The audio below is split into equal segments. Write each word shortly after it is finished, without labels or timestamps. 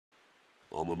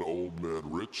I'm an old man,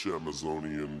 rich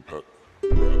Amazonian pet.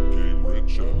 Rap game,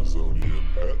 rich Amazonian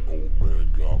pet. Old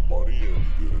man got money and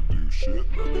he didn't do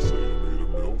shit. Man, they say he made a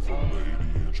mill from the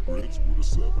 80-inch grids with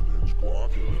a 7-inch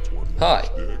Glock and a 20-inch Hi,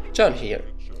 dick. John here.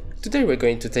 Today we're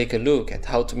going to take a look at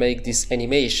how to make this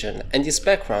animation and this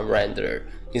background render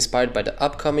inspired by the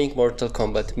upcoming Mortal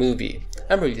Kombat movie.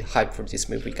 I'm really hyped for this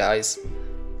movie, guys.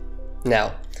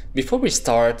 Now, before we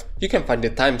start, you can find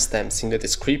the timestamps in the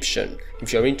description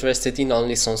if you're interested in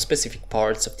only some specific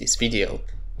parts of this video.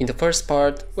 In the first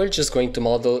part, we're just going to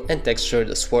model and texture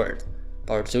the sword.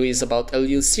 Part 2 is about a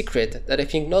little secret that I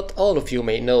think not all of you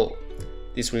may know.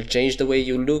 This will change the way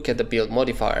you look at the build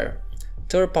modifier.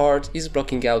 Third part is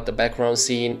blocking out the background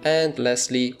scene, and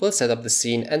lastly, we'll set up the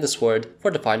scene and the sword for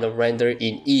the final render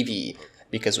in Eevee,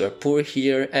 because we're poor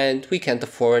here and we can't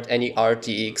afford any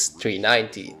RTX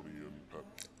 390.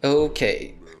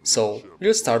 Okay, so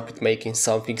we'll start with making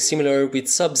something similar with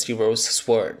Sub-Zero's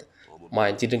sword.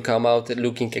 Mine didn't come out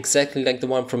looking exactly like the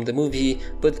one from the movie,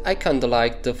 but I kinda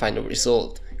like the final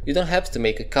result. You don't have to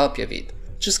make a copy of it,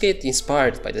 just get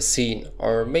inspired by the scene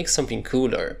or make something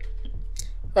cooler.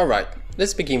 Alright,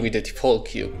 let's begin with the default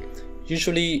cube.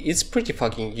 Usually it's pretty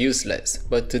fucking useless,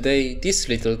 but today this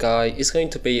little guy is going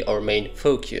to be our main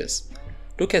focus.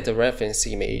 Look at the reference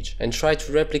image and try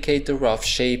to replicate the rough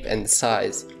shape and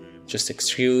size. Just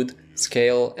extrude,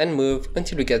 scale and move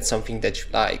until you get something that you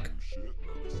like.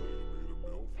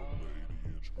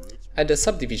 Add a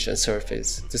subdivision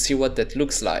surface to see what that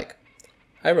looks like.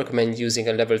 I recommend using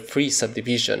a level 3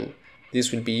 subdivision.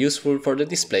 This will be useful for the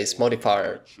Displace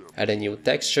modifier. Add a new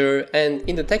texture and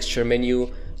in the texture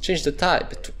menu change the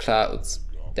type to clouds.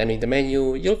 Then in the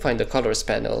menu you'll find the colors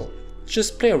panel.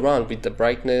 Just play around with the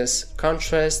brightness,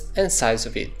 contrast and size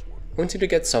of it until you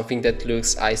get something that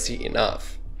looks icy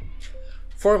enough.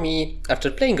 For me, after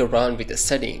playing around with the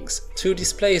settings, 2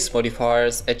 Displace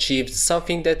modifiers achieved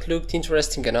something that looked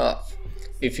interesting enough.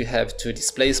 If you have 2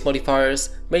 Displace modifiers,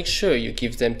 make sure you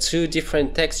give them 2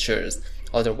 different textures,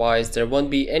 otherwise there won't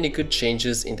be any good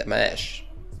changes in the mesh.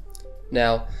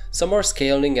 Now, some more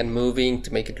scaling and moving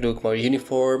to make it look more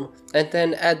uniform, and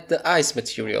then add the ice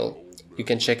material. You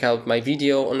can check out my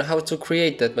video on how to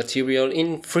create that material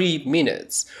in 3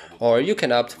 minutes, or you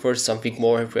can opt for something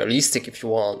more realistic if you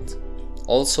want.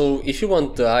 Also, if you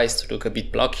want the eyes to look a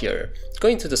bit blockier, go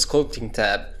into the sculpting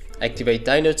tab, activate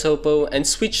Diner Topo and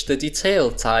switch the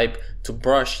detail type to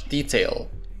brush detail.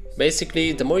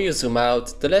 Basically, the more you zoom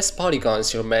out, the less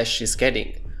polygons your mesh is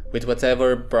getting, with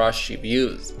whatever brush you've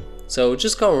used. So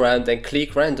just go around and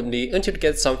click randomly until you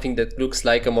get something that looks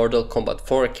like a Mortal Kombat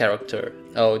 4 character.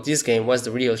 Oh, this game was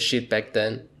the real shit back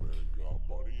then.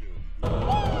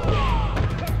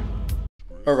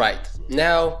 Alright,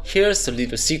 now here's a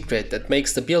little secret that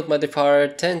makes the build modifier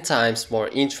 10 times more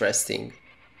interesting.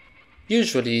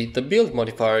 Usually, the build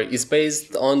modifier is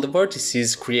based on the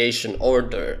vertices creation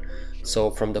order,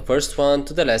 so from the first one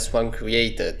to the last one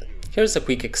created. Here's a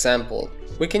quick example.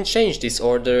 We can change this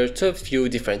order to a few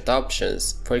different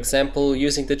options, for example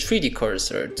using the 3D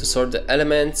cursor to sort the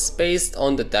elements based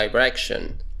on the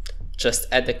direction. Just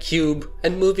add a cube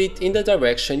and move it in the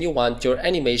direction you want your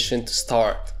animation to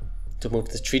start. To move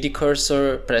the 3D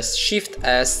cursor, press Shift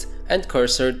S and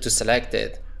cursor to select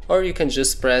it, or you can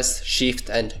just press Shift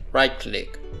and right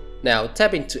click. Now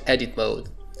tap into edit mode,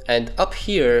 and up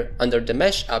here under the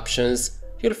mesh options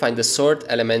you'll find the sort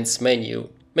elements menu.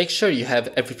 Make sure you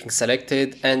have everything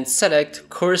selected and select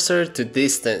cursor to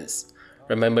distance.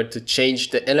 Remember to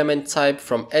change the element type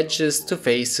from edges to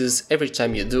faces every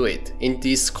time you do it in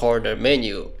this corner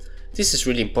menu. This is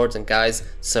really important, guys,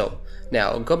 so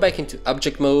now go back into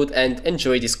object mode and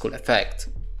enjoy this cool effect.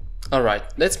 Alright,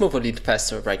 let's move a little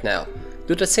faster right now.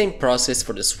 Do the same process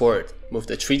for the sword. Move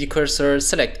the 3D cursor,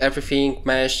 select everything,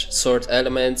 mesh, sort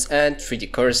elements and 3D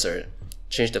cursor.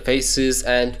 Change the faces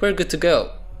and we're good to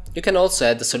go. You can also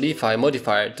add the solidify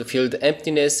modifier to fill the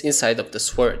emptiness inside of the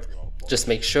sword. Just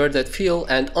make sure that fill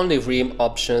and only rim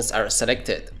options are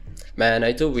selected. Man,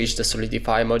 I do wish the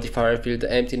solidify modifier filled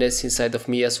the emptiness inside of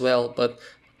me as well, but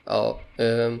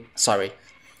sorry.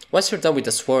 Once you're done with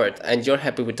the sword and you're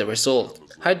happy with the result,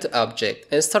 hide the object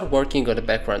and start working on the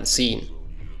background scene.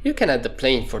 You can add the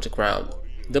plane for the ground,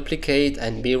 duplicate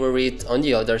and mirror it on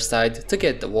the other side to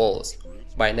get the walls.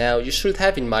 By now you should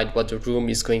have in mind what the room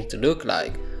is going to look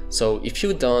like. So if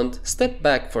you don't, step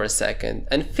back for a second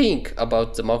and think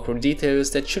about the macro details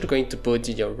that you're going to put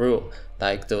in your room,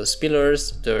 like those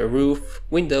pillars, the roof,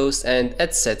 windows and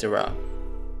etc.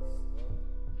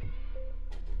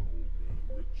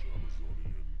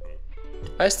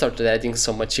 I started adding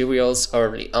some materials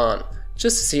early on,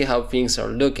 just to see how things are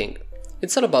looking.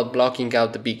 It's all about blocking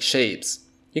out the big shapes.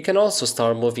 You can also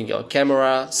start moving your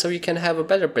camera so you can have a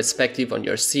better perspective on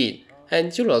your scene,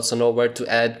 and you'll also know where to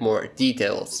add more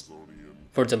details.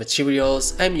 For the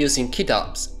materials, I'm using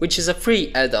KitOps, which is a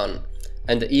free add-on,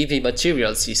 and the Eevee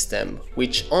material system,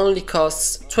 which only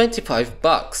costs 25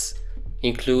 bucks.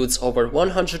 Includes over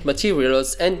 100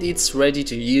 materials and it's ready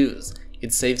to use.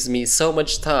 It saves me so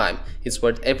much time, it's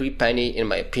worth every penny in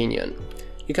my opinion.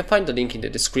 You can find the link in the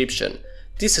description.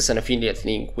 This is an affiliate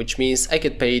link, which means I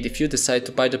get paid if you decide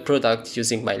to buy the product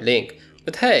using my link.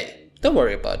 But hey, don't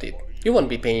worry about it, you won't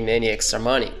be paying any extra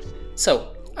money.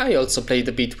 So, I also played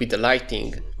a bit with the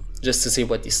lighting, just to see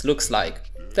what this looks like.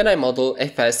 Then I modeled a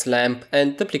fast lamp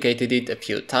and duplicated it a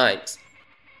few times.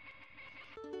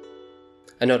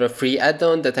 Another free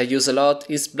add-on that I use a lot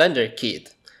is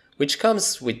BlenderKit, which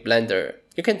comes with Blender.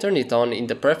 You can turn it on in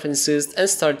the preferences and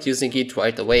start using it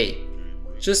right away.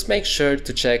 Just make sure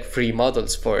to check free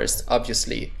models first,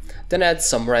 obviously, then add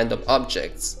some random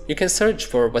objects. You can search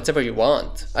for whatever you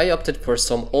want. I opted for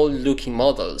some old looking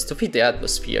models to fit the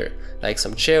atmosphere, like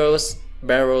some chairs,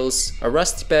 barrels, a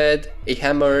rusty bed, a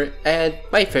hammer, and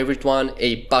my favorite one,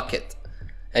 a bucket.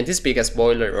 And this big ass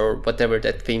boiler or whatever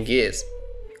that thing is.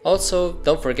 Also,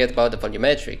 don't forget about the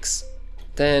volumetrics.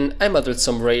 Then I modeled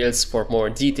some rails for more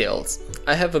details.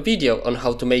 I have a video on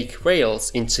how to make rails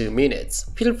in 2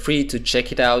 minutes. Feel free to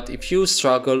check it out if you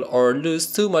struggle or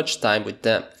lose too much time with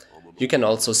them. You can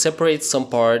also separate some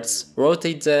parts,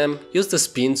 rotate them, use the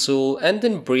spin tool and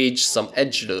then bridge some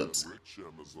edge loops.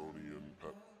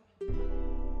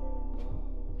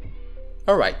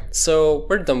 Alright, so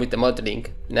we're done with the modeling.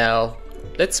 Now,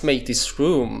 let's make this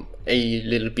room a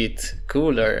little bit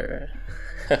cooler.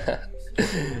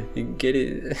 You get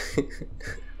it?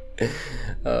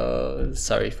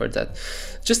 Sorry for that.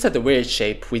 Just add a weird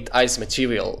shape with ice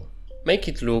material. Make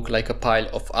it look like a pile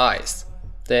of ice.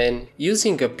 Then,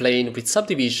 using a plane with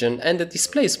subdivision and a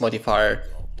Displace modifier,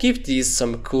 give these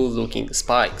some cool looking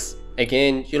spikes.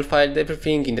 Again, you'll find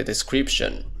everything in the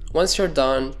description. Once you're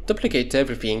done, duplicate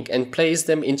everything and place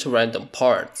them into random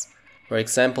parts. For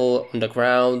example, on the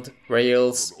ground,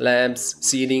 rails, lamps,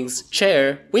 ceilings,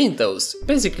 chair, windows,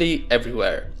 basically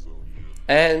everywhere.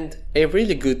 And a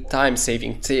really good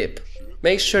time-saving tip.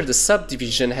 Make sure the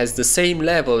subdivision has the same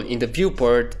level in the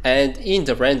viewport and in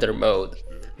the render mode.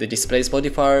 The Displace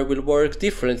modifier will work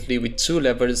differently with 2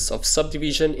 levels of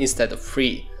subdivision instead of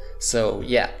 3. So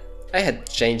yeah, I had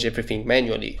to change everything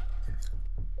manually.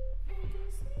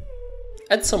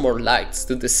 Add some more lights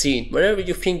to the scene wherever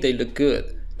you think they look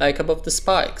good, like above the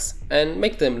spikes, and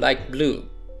make them light blue.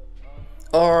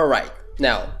 Alright,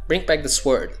 now bring back the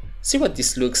sword. See what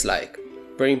this looks like.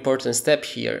 Very important step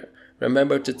here.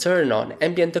 Remember to turn on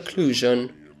ambient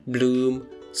occlusion, bloom,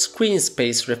 screen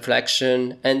space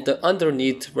reflection and the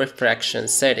underneath refraction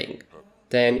setting.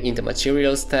 Then in the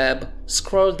materials tab,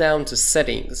 scroll down to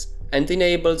settings and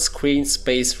enable screen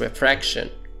space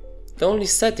refraction. The only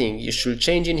setting you should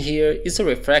change in here is the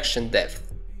refraction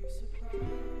depth.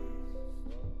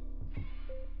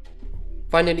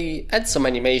 Finally, add some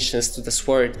animations to the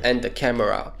sword and the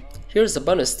camera. Here's a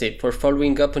bonus tip for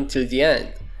following up until the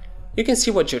end. You can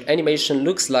see what your animation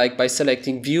looks like by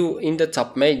selecting View in the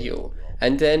top menu,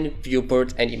 and then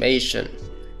Viewport Animation.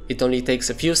 It only takes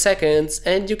a few seconds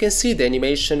and you can see the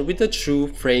animation with the true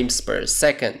frames per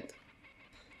second.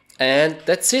 And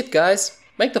that's it guys!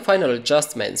 Make the final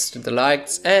adjustments to the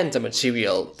lights and the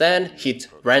material, then hit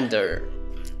render.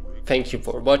 Thank you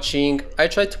for watching. I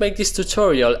tried to make this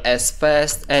tutorial as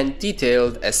fast and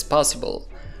detailed as possible.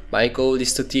 My goal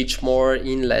is to teach more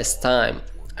in less time.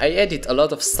 I edit a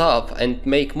lot of stuff and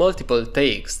make multiple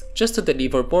takes, just to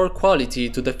deliver more quality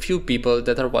to the few people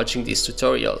that are watching these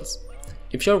tutorials.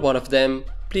 If you're one of them,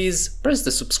 please press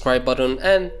the subscribe button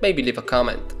and maybe leave a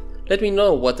comment. Let me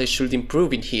know what I should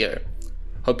improve in here.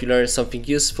 Hope you learned something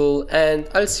useful and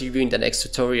I'll see you in the next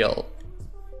tutorial.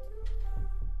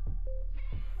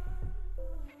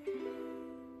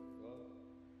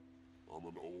 I'm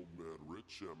an old man,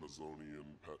 rich Amazonian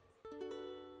pet.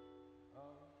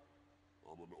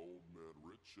 I'm an old man,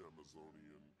 rich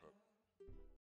Amazonian pet.